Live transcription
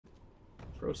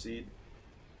Proceed.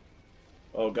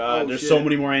 Oh god, Oh, there's shit. so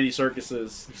many more Andy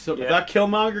Circuses. So, I thought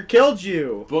Killmonger killed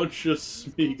you! bunch of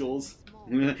Smeagol's.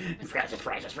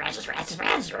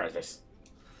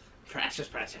 Precious.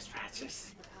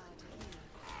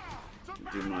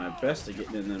 Do my best to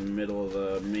get in the middle of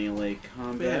the melee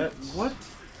combat. Man, what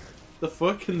the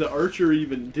fuck can the archer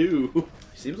even do?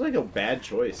 Seems like a bad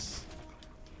choice.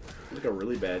 Seems like a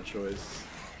really bad choice.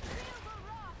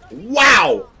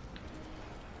 Wow!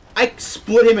 I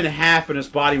split him in half and his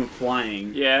body went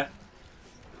flying. Yeah.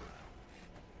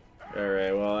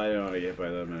 Alright, well, I don't want to get by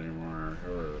them anymore.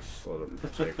 Or just let them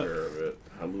take care of it.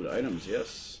 Loot items,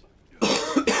 yes.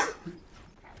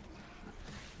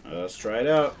 Let's try it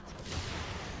out.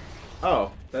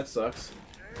 Oh, that sucks.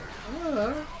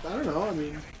 I don't know, I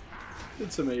mean,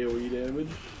 did some AoE damage.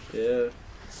 Yeah.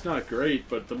 It's not great,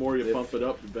 but the more you pump it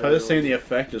up, the better. I was saying the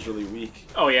effect is really weak.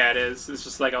 Oh yeah, it is. It's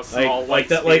just like a small Like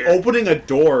that, like opening a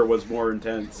door was more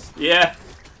intense. Yeah.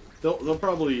 They'll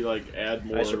probably like add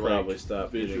more. I should probably like,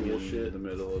 stop visual getting shit in the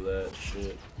middle of that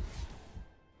shit.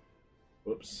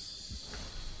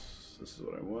 Whoops. This is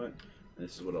what I want.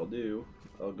 This is what I'll do.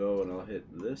 I'll go and I'll hit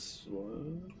this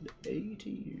one.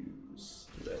 ATUs.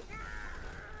 That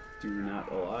do not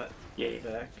a lot. Yeah.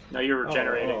 Back. No, you're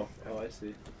regenerating. Oh, I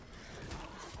see.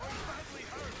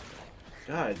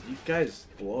 God, you guys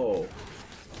blow.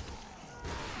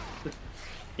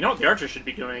 You know what the archer should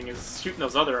be doing is shooting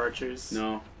those other archers.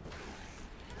 No.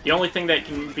 The only thing that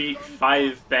can beat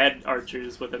 5 bad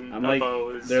archers with a bow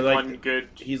is one good.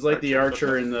 He's like the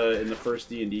archer in the first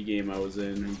D&D game I was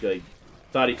in. He like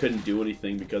thought he couldn't do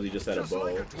anything because he just had a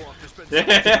bow.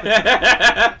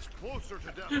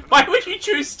 Why would you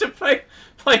choose to play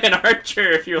an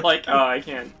archer if you're like, oh, I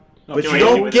can't? But you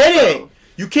don't get it.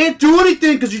 You can't do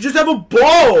anything because you just have a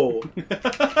bow.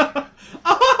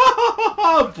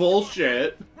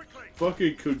 Bullshit.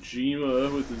 Fucking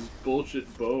Kojima with his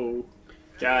bullshit bow.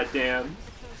 God damn.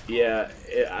 Yeah,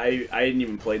 I didn't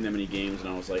even play that many games, and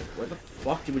I was like, why the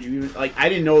fuck would you even... Like, I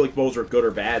didn't know like bows were good or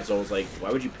bad, so I was like,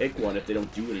 why would you pick one if they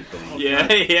don't do anything?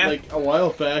 Yeah, yeah. Like, a while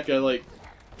back, I, like,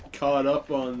 caught up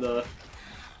on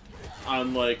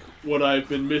like, what I've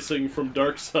been missing from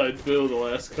Darkseidville the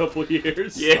last couple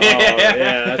years. Yeah. Oh,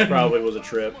 yeah, that probably was a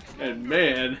trip. And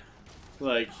man,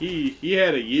 like, he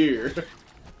had a year.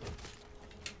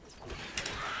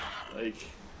 Like...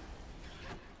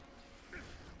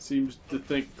 Seems to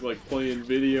think like playing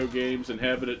video games and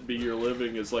having it be your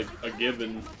living is like a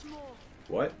given.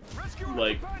 What?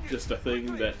 Like just a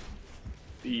thing that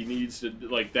he needs to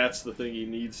like. That's the thing he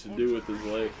needs to do with his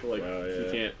life. Like he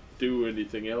can't do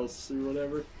anything else or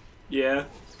whatever. Yeah.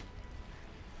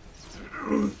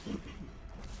 Oh,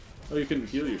 you couldn't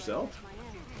heal yourself?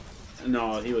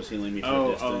 No, he was healing me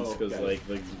from distance because like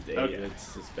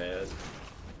it's bad.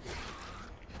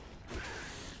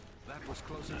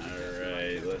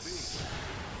 Alright, let's...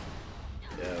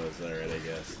 Yeah, it was alright, I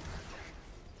guess.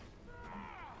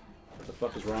 What the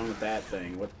fuck is wrong with that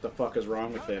thing? What the fuck is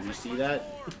wrong with him? You see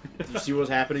that? You see what's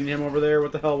happening to him over there?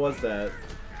 What the hell was that?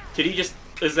 Did he just...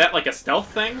 Is that like a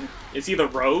stealth thing? Is he the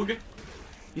rogue?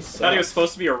 He sucks. I thought he was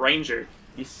supposed to be a ranger.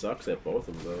 He sucks at both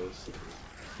of those.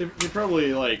 You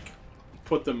probably, like,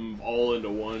 put them all into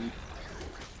one.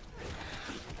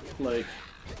 Like,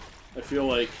 I feel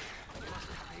like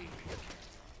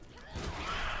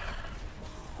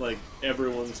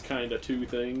everyone's kind of two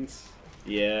things.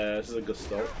 Yeah, this is a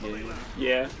Gestalt game.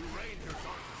 Yeah.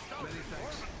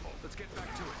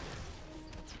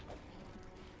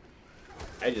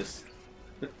 I just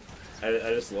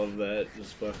love that.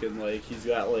 Just fucking like he's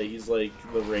like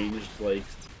the ranged like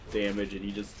damage and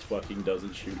he just fucking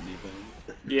doesn't shoot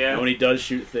anything. Yeah. And when he does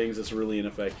shoot things, it's really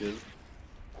ineffective.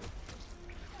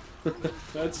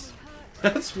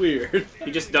 That's weird.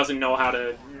 He just doesn't know how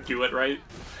to do it right.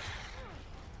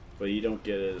 But you don't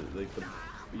get it. Like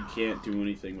you can't do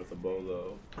anything with a bow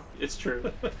though. It's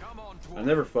true. I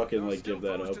never fucking like give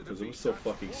that up because it was so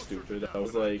fucking stupid. I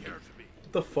was like,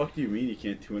 what the fuck do you mean you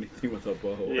can't do anything with a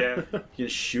bow? Yeah. You can't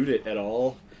shoot it at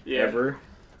all. Yeah. Ever.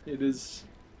 It is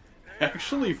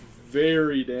actually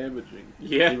very damaging.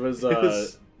 Yeah. It was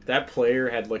that player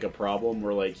had like a problem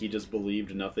where like he just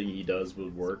believed nothing he does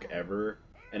would work ever.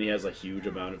 And he has a huge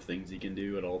amount of things he can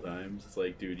do at all times. It's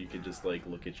like, dude, you could just like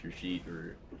look at your sheet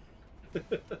or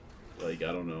like,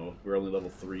 I don't know. We're only level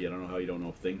 3. I don't know how you don't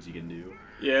know things you can do.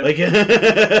 Yeah. Like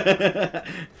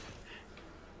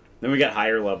then we got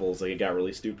higher levels. Like it got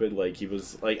really stupid. Like he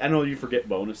was like, I know you forget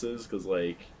bonuses because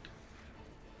like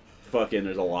fucking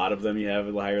there's a lot of them you have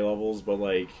at the higher levels, but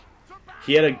like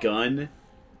he had a gun.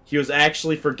 He was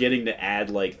actually forgetting to add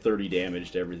like 30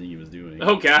 damage to everything he was doing.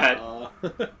 Oh god.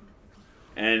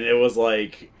 And it was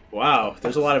like, Wow,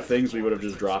 there's a lot of things we would have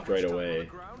just dropped right away.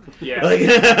 Yeah. Like,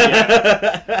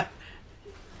 Yeah.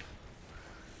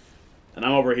 And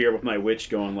I'm over here with my witch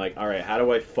going like, all right, how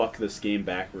do I fuck this game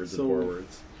backwards and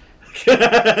forwards? So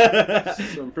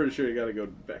I'm pretty sure you got to go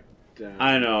back down.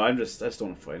 I know. I just don't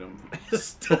want to fight him.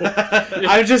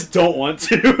 I just don't want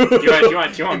to. Do you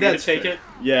want me to take fair. it?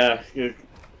 Yeah.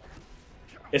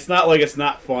 It's not like it's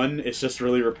not fun. It's just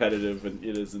really repetitive, and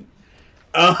it isn't.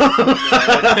 I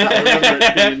remember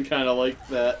it being kind of like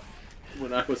that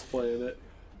when I was playing it.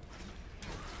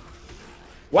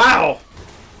 Wow.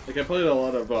 Like I played a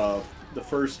lot of the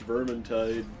first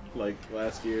Vermintide like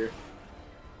last year.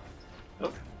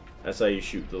 Oh. That's how you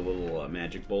shoot the little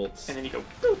magic bolts. And then you go.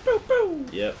 Boo, boo, boo.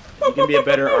 Yep. You can be a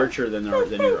better archer than your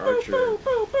archer.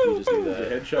 You just do The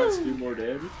that. headshots do more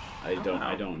damage. I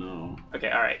don't know. Okay.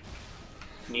 All right.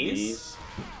 Knees.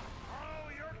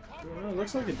 Well, it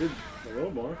looks like it did a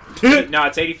little more. No,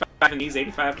 it's 85 in knees,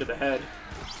 85 to the head.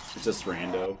 It's just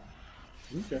rando.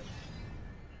 Okay.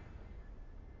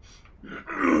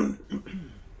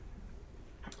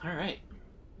 All right.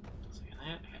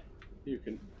 You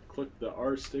can click the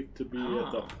R stick to be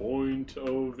at the point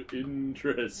of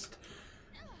interest.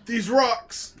 These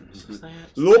rocks!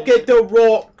 Look at the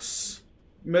rocks,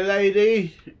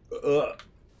 milady.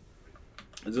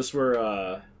 Is this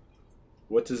where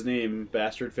what's his name,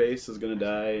 Bastard Face, is gonna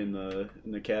die in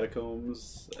the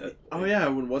catacombs? Oh yeah,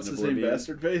 what's his name, Oblivion?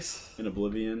 Bastard Face? In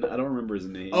Oblivion, I don't remember his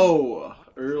name. Oh,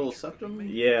 Earl Septum.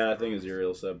 Yeah, I think it's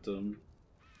Uriel Septum.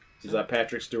 He's got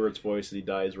Patrick Stewart's voice, and he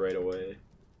dies right away.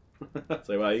 It's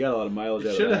like, wow, you got a lot of mileage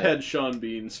out of that. Should have had Sean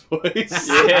Bean's voice.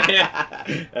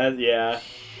 Yeah. Yeah.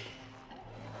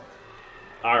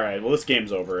 All right. Well, this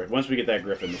game's over. Once we get that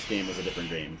Griffin, this game is a different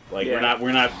game. Like Yeah.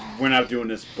 we're not doing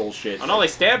this bullshit. Oh no, they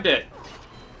stabbed it.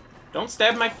 Don't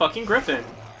stab my fucking Griffin.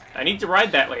 I need to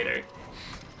ride that later.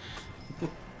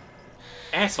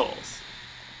 Assholes.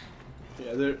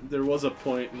 Yeah, there was a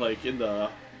point like in the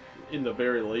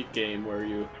very late game where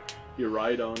you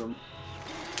ride on them.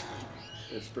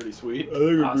 It's pretty sweet.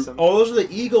 Awesome. Oh, those are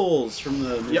the eagles from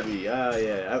the movie. Yep. Ah,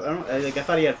 yeah. I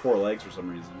thought he had 4 legs for some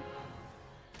reason.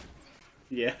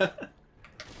 Yeah.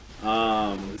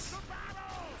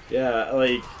 Yeah,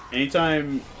 like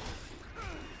anytime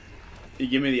you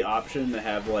give me the option to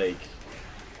have like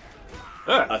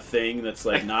a thing that's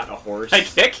like not a horse I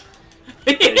kick?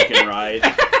 that you can ride.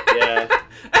 Yeah.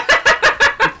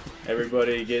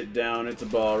 Everybody get down, it's a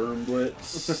ballroom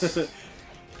blitz.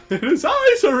 His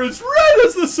eyes are as red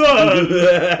as the sun!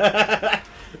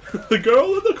 The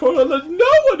girl in the corner, let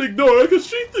no one ignore her because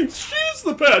she thinks she's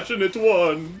the passionate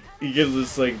one! You can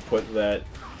just like put that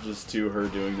just to her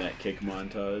doing that kick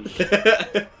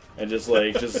montage. And just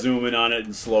zoom in on it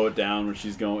and slow it down when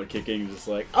she's going kicking, just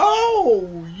like,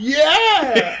 oh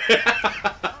yeah!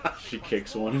 She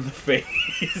kicks one in the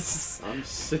face. I'm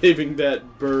saving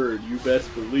that bird, you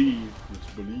best believe.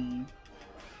 Best believe.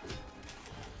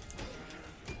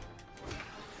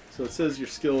 So it says your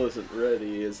skill isn't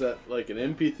ready. Is that like an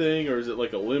MP thing, or is it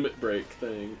like a limit break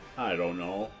thing? I don't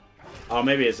know. Oh,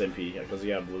 maybe it's MP, because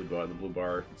you got a blue bar. The blue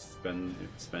bar, it's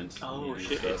spent. Oh and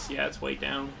shit! stuff. Yeah, it's way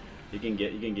down. You can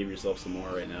give yourself some more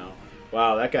right now.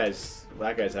 Wow, that guy's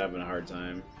having a hard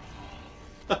time.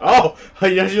 Oh,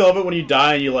 don't you love it when you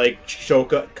die and you like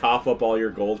cough up all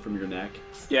your gold from your neck?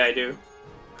 Yeah, I do.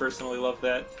 Personally, love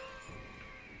that.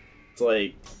 It's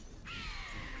like,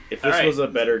 if this was a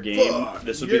better game,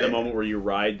 this would be the moment where you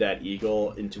ride that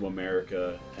eagle into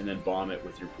America and then bomb it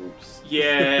with your poops.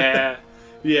 Yeah.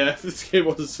 Yeah, if this game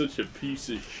wasn't such a piece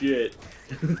of shit.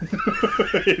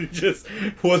 It just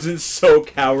wasn't so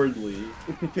cowardly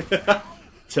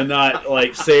to not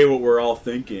like say what we're all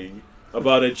thinking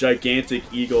about a gigantic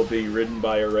eagle being ridden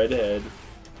by a redhead.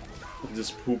 It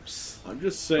just poops. I'm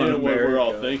just saying what we're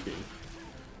all thinking.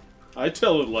 I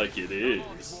tell it like it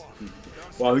is.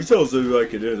 Wow, he tells it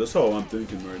like it is. That's how I'm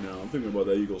thinking right now. I'm thinking about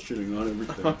that eagle shitting on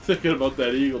everything. I'm thinking about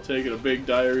that eagle taking a big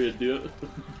diarrhea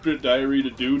diarrhea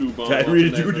doo-doo bomb. Diarrhea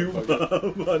doo-doo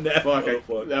bomb on that. Fuck,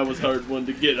 that was a hard one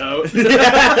to get out.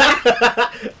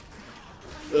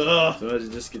 So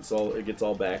it just gets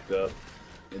all backed up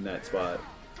in that spot.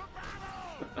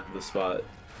 The spot.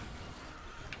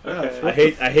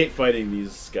 Okay. I hate fighting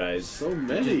these guys. So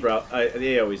many. The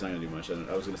AoE's not gonna do much.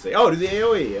 I was gonna say, oh, do the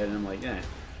AoE, and I'm like, yeah,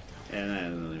 and that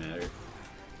doesn't really matter.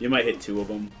 You might hit 2 of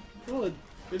them. Well, it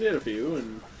hit a few,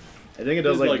 and I think it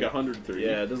does like 103.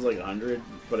 Yeah, it does like 100,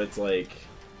 but it's like,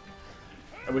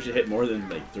 I wish it hit more than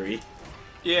like 3.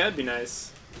 Yeah, that'd be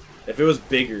nice. If it was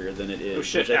bigger than it is, Oh,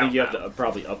 shit, which I think you have ow. to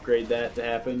probably upgrade that to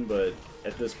happen, but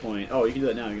at this point, oh, you can do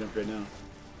that now. You can upgrade now.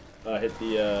 Hit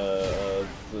the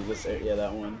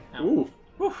that one. Ooh,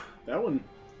 Whew. that one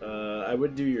I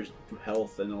would do your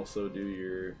health and also do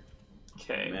your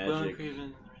magic.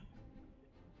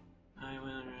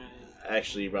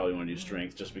 Actually, you probably want to do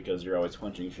strength just because you're always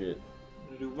punching shit. I'm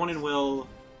gonna do 1 in will,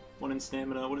 1 in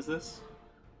stamina. What is this?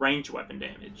 Range weapon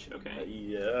damage. Okay.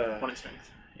 Yeah. 1 in strength.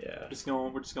 Yeah. We're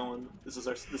just going. This is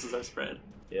our spread.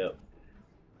 Yep.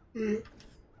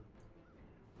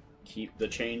 Keep the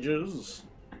changes.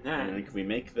 And then And we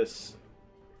make this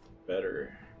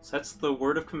better. so that's the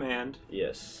word of command.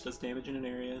 Yes. Does damage in an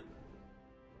area.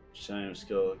 Each time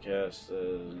skill cast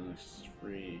is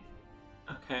free.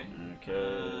 Okay.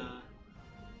 Okay.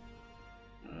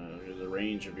 The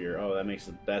range of your that makes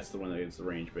that's the one that gets the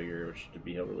range bigger, which should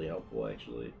be really helpful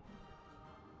actually.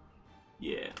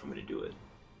 Yeah, I'm gonna do it.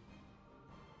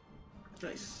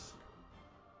 Nice.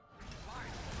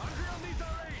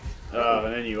 Oh,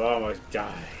 and then you almost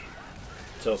die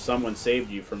until someone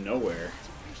saved you from nowhere.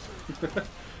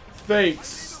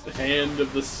 Thanks, Hand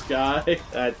of the Sky.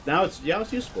 Now it's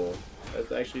useful.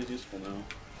 That actually is useful now.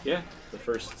 Yeah. The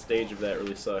first stage of that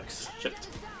really sucks. Shit.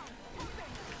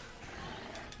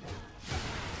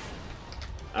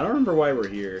 I don't remember why we're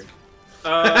here.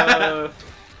 You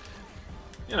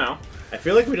know. I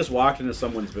feel like we just walked into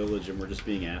someone's village and we're just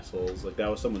being assholes. Like that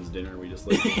was someone's dinner. We just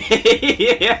like,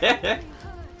 Yeah.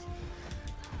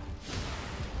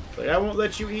 like I won't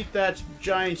let you eat that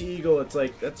giant eagle. It's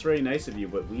like that's very nice of you,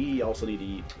 but we also need to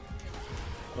eat.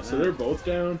 Oh, so they're both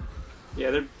down?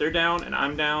 Yeah, they're down and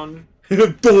I'm down.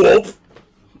 Dwarf!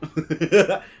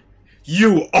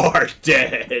 You are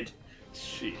dead.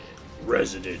 Shit.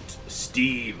 Resident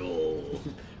Stevel.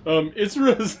 It's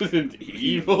Resident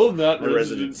Evil, not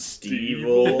Resident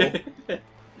Stevel.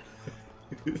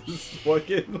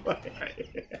 Fucking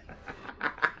like.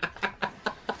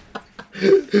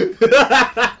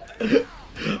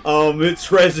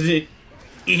 It's Resident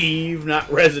Eve,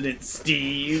 not Resident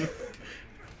Steve.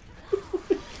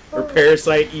 Or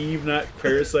Parasite Eve, not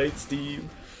Parasite Steve.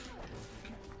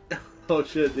 Oh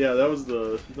shit! Yeah, that was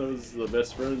the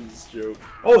best friends joke.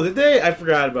 Oh, did they? I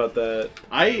forgot about that.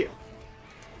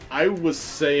 I was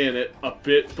saying it a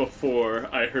bit before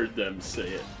I heard them say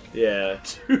it. Yeah.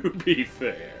 To be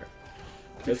fair,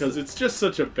 because it's just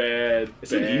such a bad.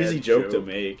 It's an easy joke to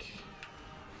make.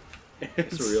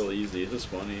 It's real easy. It's just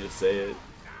funny to say it.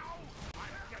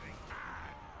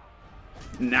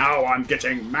 Now I'm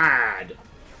getting mad.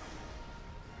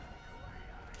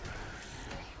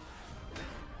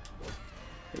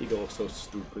 Eagle looks so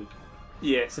stupid.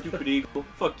 Yeah, stupid eagle.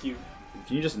 Fuck you.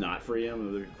 Can you just not free him?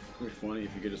 It would be funny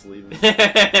if you could just leave him.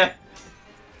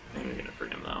 I'm gonna free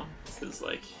him though. Cause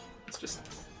like, it's just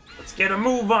let's get a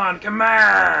move on. Come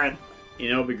on. You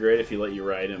know, it'd be great if he let you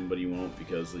ride him, but he won't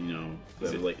because that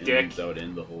would that would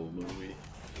end the whole movie.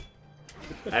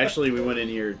 Actually, we went in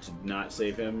here to not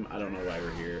save him. I don't know why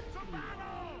we're here.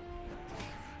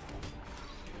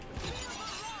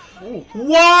 Oh.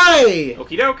 Why?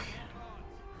 Okie doke.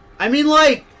 I mean,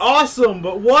 like, awesome,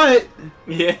 but what?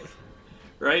 Yeah.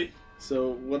 Right.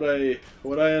 So what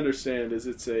I understand is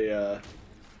it's a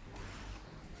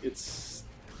it's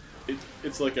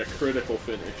like a critical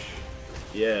finish.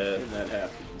 Yeah. When that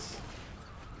happens.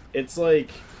 It's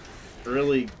like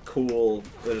really cool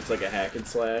that it's like a hack and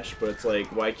slash, but it's like,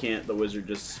 why can't the wizard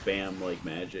just spam like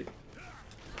magic?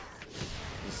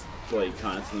 Just like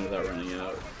constantly without running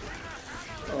out.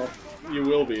 Oh, you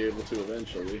will be able to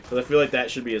eventually. Because I feel like that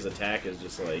should be his attack, is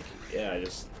just like, yeah, I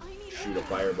just shoot a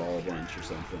fireball a bunch or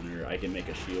something, or I can make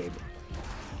a shield.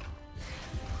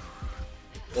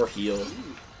 Or heal.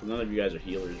 None of you guys are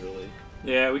healers, really.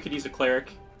 Yeah, we could use a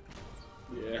cleric.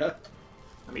 Yeah.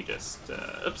 Let me just.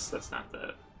 Oops, that's not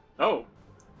the. Oh.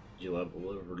 You level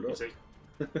over. Use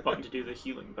a button to do the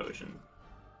healing potion.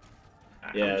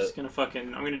 Yeah. I'm just gonna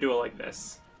fucking. I'm gonna do it like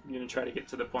this. I'm gonna try to get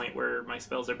to the point where my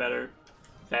spells are better,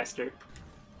 faster.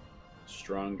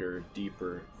 Stronger,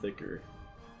 deeper, thicker,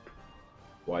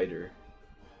 wider,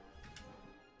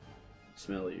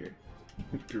 smellier,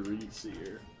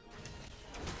 Greasier.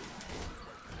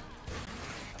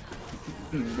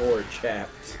 more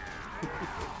chapped.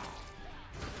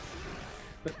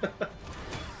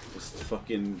 Just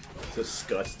fucking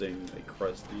disgusting, like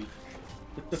crusty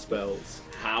spells.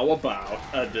 How about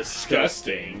a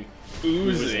disgusting,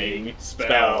 oozing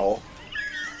spell?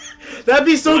 That'd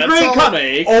be so Let's great! all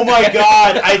make- Oh my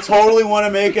god! I totally want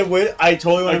to make I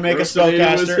totally want to make a Impersonator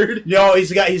spellcaster. wizard? No,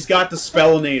 he's got the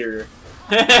Spellinator,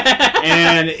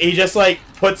 and he just like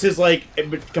puts his like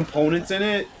components in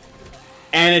it,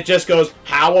 and it just goes,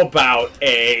 "How about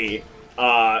a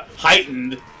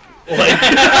heightened, like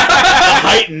a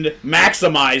heightened,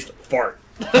 maximized fart?"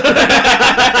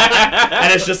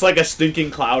 And it's just like a stinking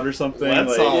cloud or something.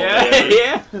 Let's like, all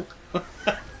Yeah, yeah.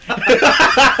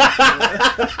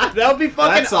 That would be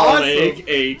fucking That's all awesome. make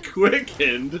a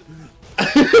quickened,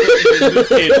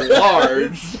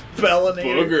 enlarged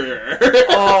Bellinator. booger.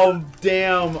 Oh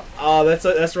damn! Oh,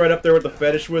 that's right up there with the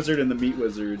fetish wizard and the meat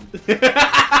wizard.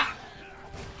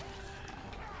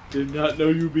 Did not know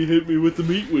you'd be hitting me with the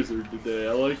meat wizard today.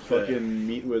 I like that. Fucking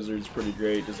meat wizard's pretty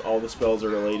great. Just all the spells are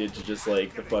related to just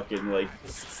like the fucking like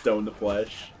stone to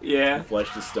flesh, Yeah.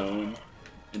 flesh to stone.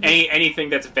 And just, Anything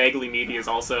that's vaguely meaty is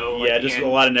also like, yeah, just a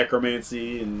lot of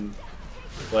necromancy and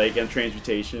like and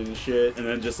transmutation and shit, and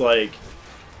then just like,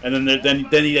 and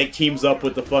then he like teams up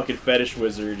with the fucking fetish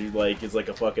wizard who like is like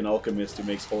a fucking alchemist who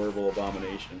makes horrible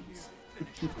abominations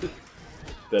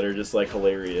that are just like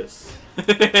hilarious.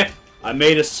 I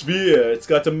made a sphere. It's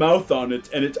got a mouth on it,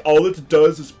 and all it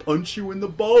does is punch you in the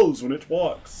balls when it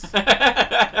walks.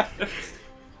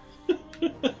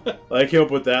 I came up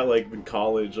with that like in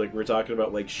college. Like we were talking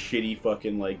about like shitty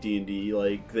fucking like D&D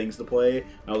like things to play. And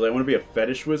I was like, I want to be a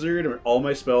fetish wizard, and all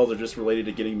my spells are just related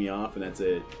to getting me off, and that's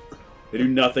it. They do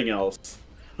nothing else.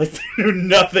 Like they do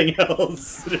nothing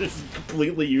else. They're just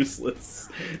completely useless.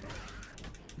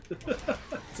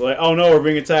 It's like, oh no, we're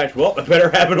being attacked. Well, I better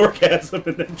have an orgasm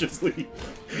and then just leave.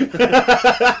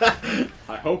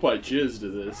 I hope I jizzed to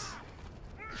this.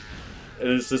 And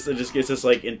it just gets this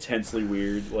like intensely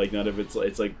weird. Like none of it's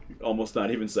like almost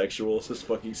not even sexual. It's just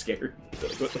fucking scary.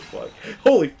 Like, what the fuck?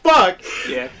 Holy fuck!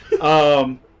 Yeah.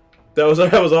 That was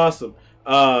awesome.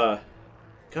 God,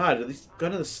 are these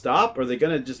gonna stop? Are they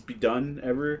gonna just be done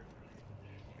ever?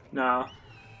 No.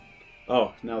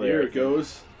 Oh, now they Here are. it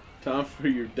goes. Time for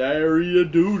your diarrhea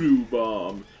doo-doo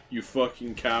bomb, you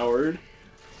fucking coward.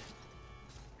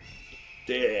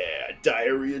 Yeah,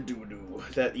 diarrhea doo-doo.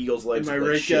 That eagle's legs. Am I look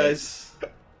like right, shit. guys?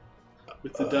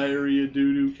 With the diarrhea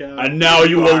doo-doo cow. And now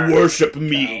you will Are- worship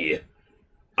me.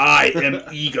 I am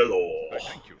Eagle.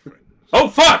 Thank you, friends. Oh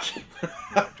fuck! Your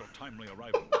timely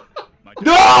arrival. My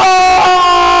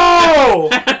No!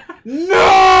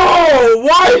 No!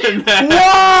 Why?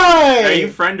 Why? Are you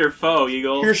friend or foe,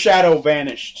 Eagle? Your shadow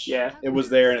vanished. Yeah. It was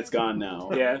there and it's gone now.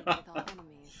 Yeah.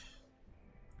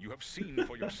 You have seen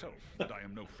for yourself that I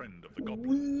am no friend of the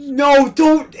goblins. No,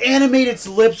 don't animate its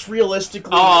lips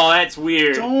realistically. Oh, that's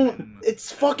weird. Don't.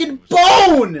 It's fucking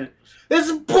bone!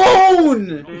 It's bone!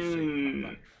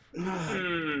 Mm.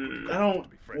 Mm. I don't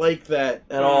like that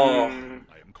at all. Mm.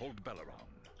 I am called Balaram.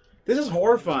 This is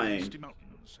horrifying. Misty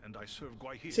Mountains, and I serve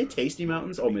Guahir. Say Tasty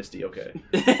Mountains? Oh, Misty, okay.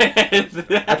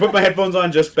 I put my headphones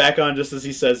on back on just as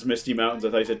he says Misty Mountains. I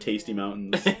thought he said Tasty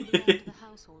Mountains.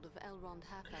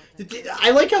 I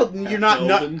like how you're not.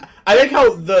 I like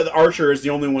how the archer is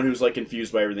the only one who's like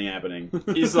confused by everything happening.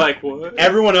 He's like, what?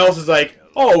 Everyone else is like,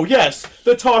 oh yes,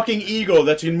 the talking eagle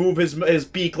that can move his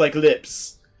beak like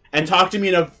lips and talk to me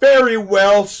in a very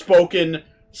well spoken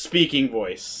speaking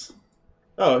voice.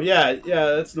 Oh yeah,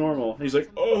 that's normal. He's like,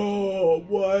 oh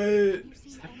what?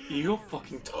 Eagle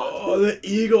fucking talk. Oh, the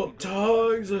eagle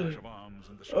talks.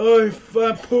 Oh,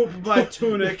 I pooped my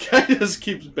tunic. Guy just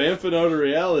keeps bamfing out of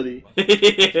reality.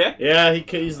 Yeah. Yeah,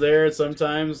 he's there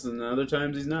sometimes, and other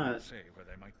times he's not. Say where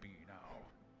they might be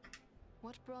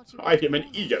now. I am an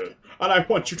eagle, and I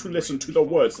want you to listen to the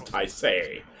words that I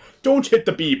say. Don't hit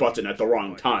the B button at the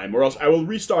wrong time, or else I will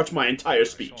restart my entire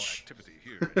speech. Activity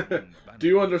here. Do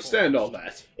you understand all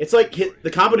that? It's like the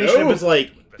combination No. of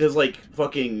his like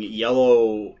fucking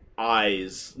yellow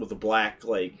eyes with the black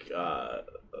like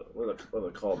what are they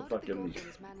called? Fucking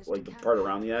like the part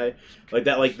around the eye, like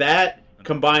that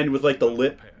combined with like the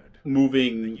lip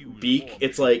moving beak.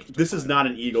 It's like this is not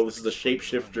an eagle. This is a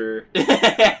shapeshifter.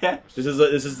 This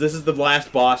is the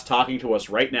last boss talking to us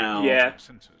right now. Yeah.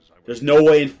 There's no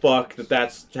way in fuck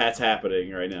that's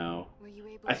happening right now.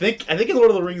 I think in Lord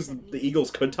of the Rings the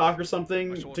eagles could talk or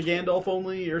something to Gandalf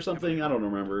only or something. I don't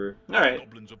remember. Alright.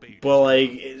 But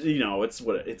like you know, it's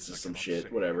just some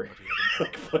shit. Whatever.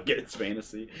 Like fuck it, it's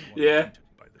fantasy. Yeah.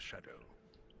 By the shadow.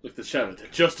 Look, the shadow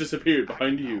that just disappeared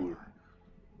behind you.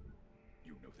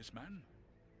 You know this man?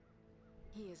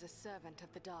 He is a servant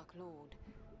of the Dark Lord.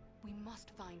 We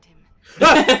must find him.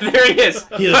 There he is.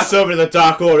 He is a servant of the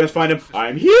Dark Lord. Let's find him.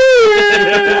 I'm here.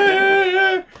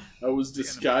 I was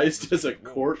disguised as a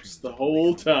corpse the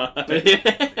whole time. My ability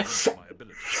to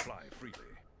fly freely.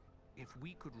 If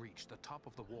we could reach the top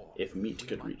of the wall, If meat we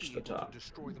could might reach be the able top. to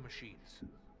destroy the machines.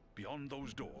 Beyond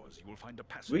those doors, you will find a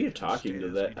passage. We are talking to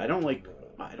that. I don't like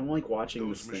watching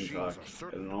this Those thing talk. machines are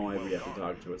I don't know why we have to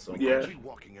talk to it so much. Yeah.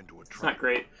 Walking into a It's not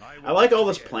great. I like all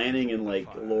this planning and like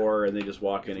lore, and they just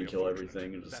walk in and kill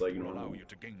everything, and just like will allow normal. you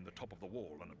to gain the top of the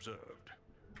wall unobserved.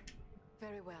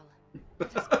 Very well.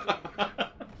 Let us begin.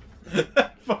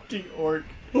 Fucking orc.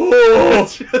 Oh!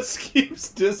 Just keeps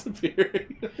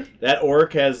disappearing. That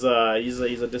orc has he's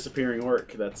a disappearing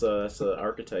orc. That's a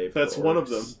archetype. That's for one of orcs.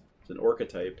 them. It's an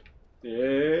orchetype.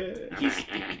 Yeah. He's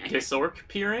disorc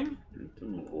peering.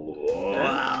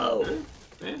 Wow!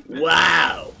 Eh, eh.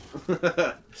 Wow!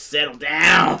 Settle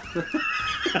down.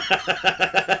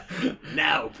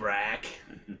 Now, Brack.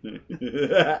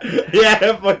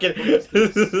 Yeah, fucking.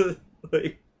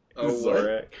 Like, Oh,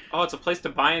 Zorak. Oh, it's a place to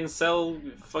buy and sell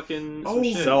fucking some Oh,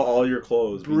 shit. Sell all your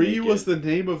clothes. be Bree naked. was the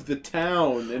name of the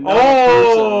town, and not a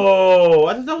person. Oh,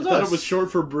 I thought that was I thought us. it was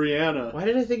short for Brianna. Why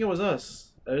did I think it was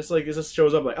us? I just like it just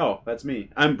shows up like, oh, that's me.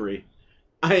 I'm Bree.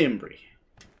 I am Bree.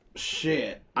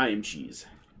 Shit. I am cheese.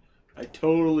 I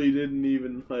totally didn't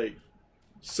even, like...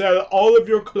 Sell all of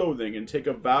your clothing and take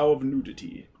a vow of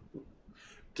nudity.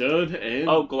 Done and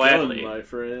Oh, gladly. done, my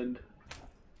friend.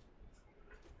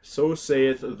 So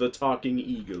saith the talking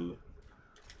eagle.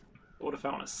 What if I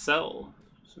want to sell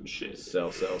some shit?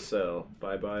 Sell, sell, sell.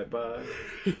 Bye, bye, bye.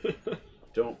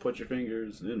 Don't put your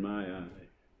fingers in my eye.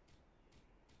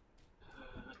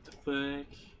 What the fuck?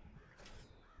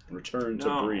 Return to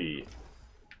No. Bree.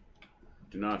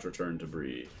 Do not return to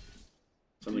Bree.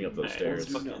 Something up those Hey,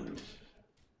 stairs. let's fucking-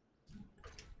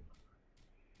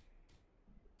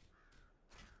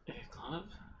 Hey, glove?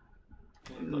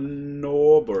 Hey, glove.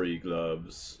 Norbury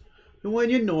gloves. You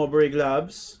wearing your Norbury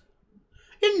gloves?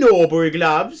 Your Norbury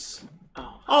gloves?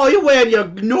 Oh, Oh, you're wearing your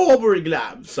Norbury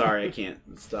gloves. Sorry, I can't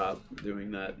stop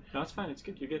doing that. no, it's fine. It's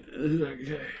good. You're good.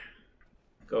 Okay.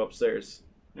 Go upstairs.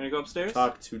 You gonna go upstairs?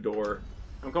 Talk to door.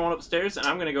 I'm going upstairs and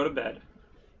I'm gonna go to bed.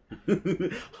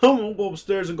 I'm gonna go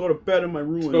upstairs and go to bed in my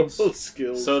ruins. Total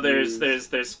skills. So there's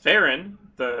Farron,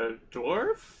 the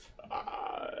dwarf,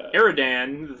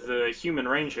 Eridan, the human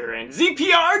ranger, and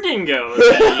ZPR Dingo,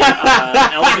 the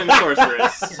elegant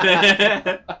sorceress.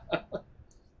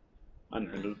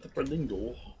 Under the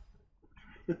flamingo.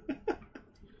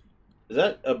 Is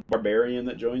that a barbarian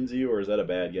that joins you, or is that a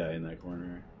bad guy in that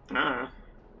corner? uh,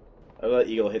 I let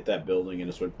Eagle hit that building and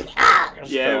just went.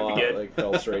 Just Yeah, fell it'd be out, good. like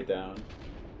fell straight down.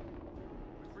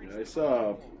 I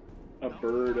saw a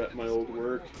bird at my old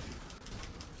work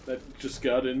that just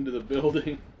got into the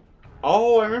building.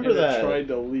 Oh, I remember And that. it tried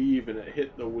to leave and it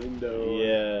hit the window.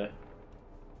 Yeah.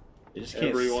 You just can't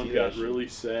Everyone see got that really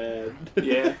sad.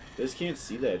 yeah. They just can't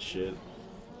see that shit.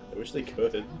 I wish they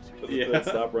could. Yeah. They'd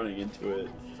stop running into it.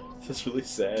 It's just really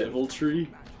sad. Devil tree.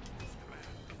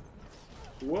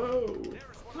 Whoa.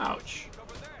 Ouch.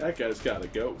 That guy's gotta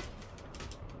go.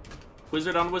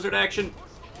 Wizard on wizard action.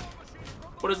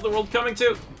 What is the world coming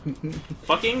to?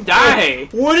 Fucking die!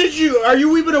 What did you? Are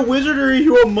you even a wizard or are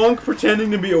you a monk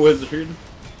pretending to be a wizard?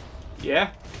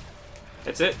 Yeah.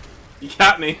 That's it. You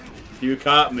got me. You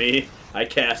caught me. I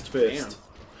cast fist.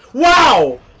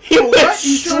 Wow! He went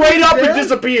He's straight already up and dead?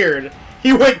 disappeared.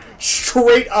 He went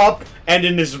straight up and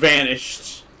then just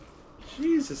vanished.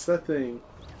 Jesus, that thing.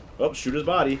 Oh, shoot his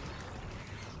body.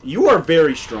 You are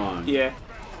very strong. Yeah.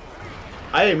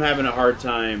 I am having a hard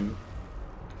time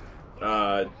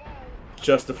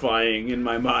justifying in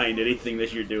my mind anything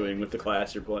that you're doing with the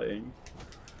class you're playing.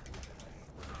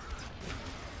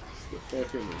 It's the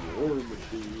fucking war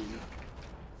machine.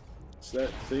 It's that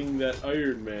thing that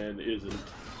Iron Man isn't.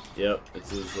 Yep,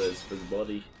 it's his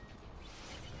buddy.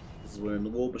 He's wearing the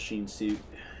War Machine suit.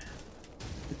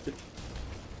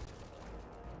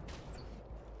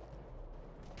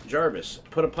 Jarvis,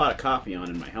 put a pot of coffee on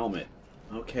in my helmet.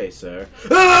 Okay, sir.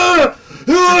 Ah!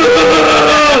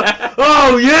 Ah!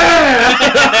 Oh, yeah!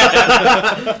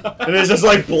 And there's just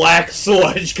like black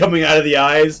sludge coming out of the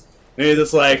eyes. And he's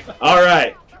just like,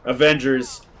 alright,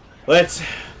 Avengers, let's...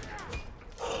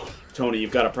 Tony,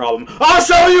 you've got a problem. I'll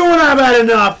show you when I've had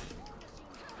enough!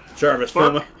 Jarvis,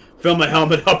 fill my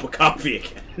helmet up with coffee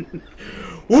again.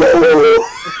 Woo!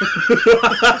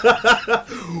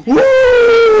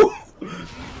 Woo!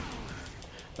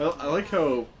 I like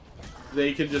how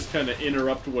they can just kind of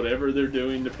interrupt whatever they're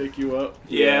doing to pick you up.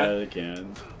 Yeah. They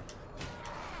can.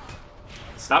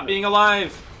 Stop being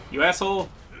alive, you asshole.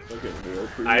 Look at War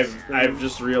Priest. I've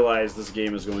just realized this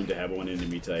game is going to have one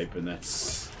enemy type, and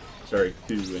that's... Sorry,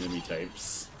 2 enemy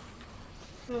types.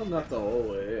 Well, not the whole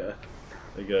way, yeah.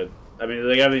 They're good. I mean, do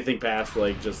they have anything past,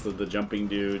 like, just the jumping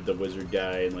dude, the wizard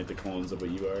guy, and, like, the clones of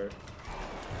what you are?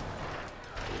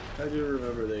 I do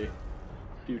remember they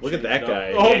do Look at change that up.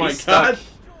 guy. Oh Yeah, my he's god! stuck.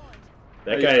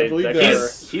 That I guy... believe That there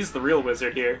guy's... He's the real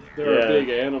wizard here. There Yeah. are big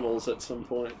animals at some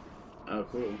point. Oh,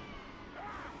 cool.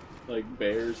 Like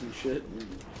bears and shit.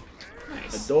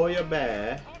 Nice. Adore your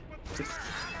bear.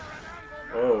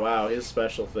 Oh, wow, his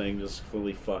special thing just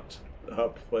fully fucked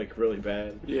up, like, really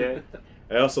bad. Yeah.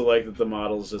 I also like that the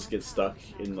models just get stuck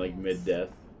in like mid-death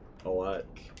a lot.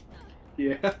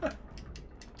 Yeah.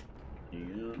 You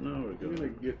don't know. We're I'm gonna gonna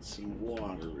get some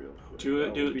water real quick. Do it,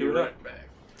 I'll do it, be do it right up. back.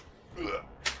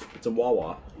 It's a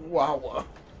Wawa. Wawa. Wah,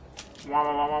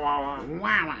 wah, wah, wah,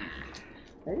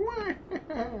 wah.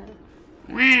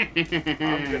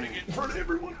 I'm gonna get in front of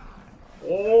everyone.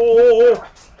 Oh!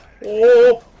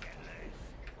 Oh!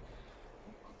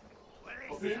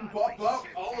 Pin, pop, pop,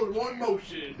 all in one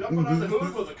motion. Jumping on the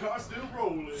hood while the car's still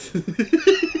rolling. Excellent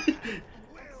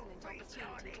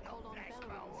opportunity to hold on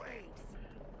bellowing escapes.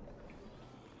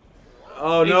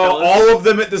 Oh Hey, no, fellas. all of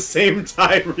them at the same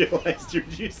time realized.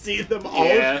 Did you see them all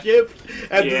Yeah. ship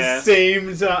at Yeah. the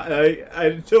same time? I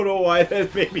don't know why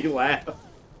that made me laugh.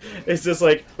 It's just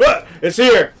like, ah, it's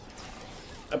here!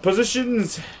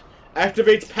 Positions,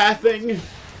 activates pathing.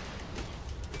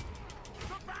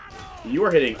 You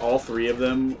are hitting all three of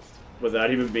them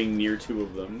without even being near two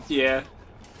of them. Yeah.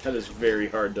 That is very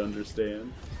hard to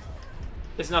understand.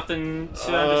 There's nothing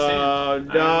to Oh understand. I'm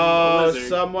a no, wizard.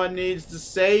 someone needs to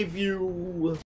save you.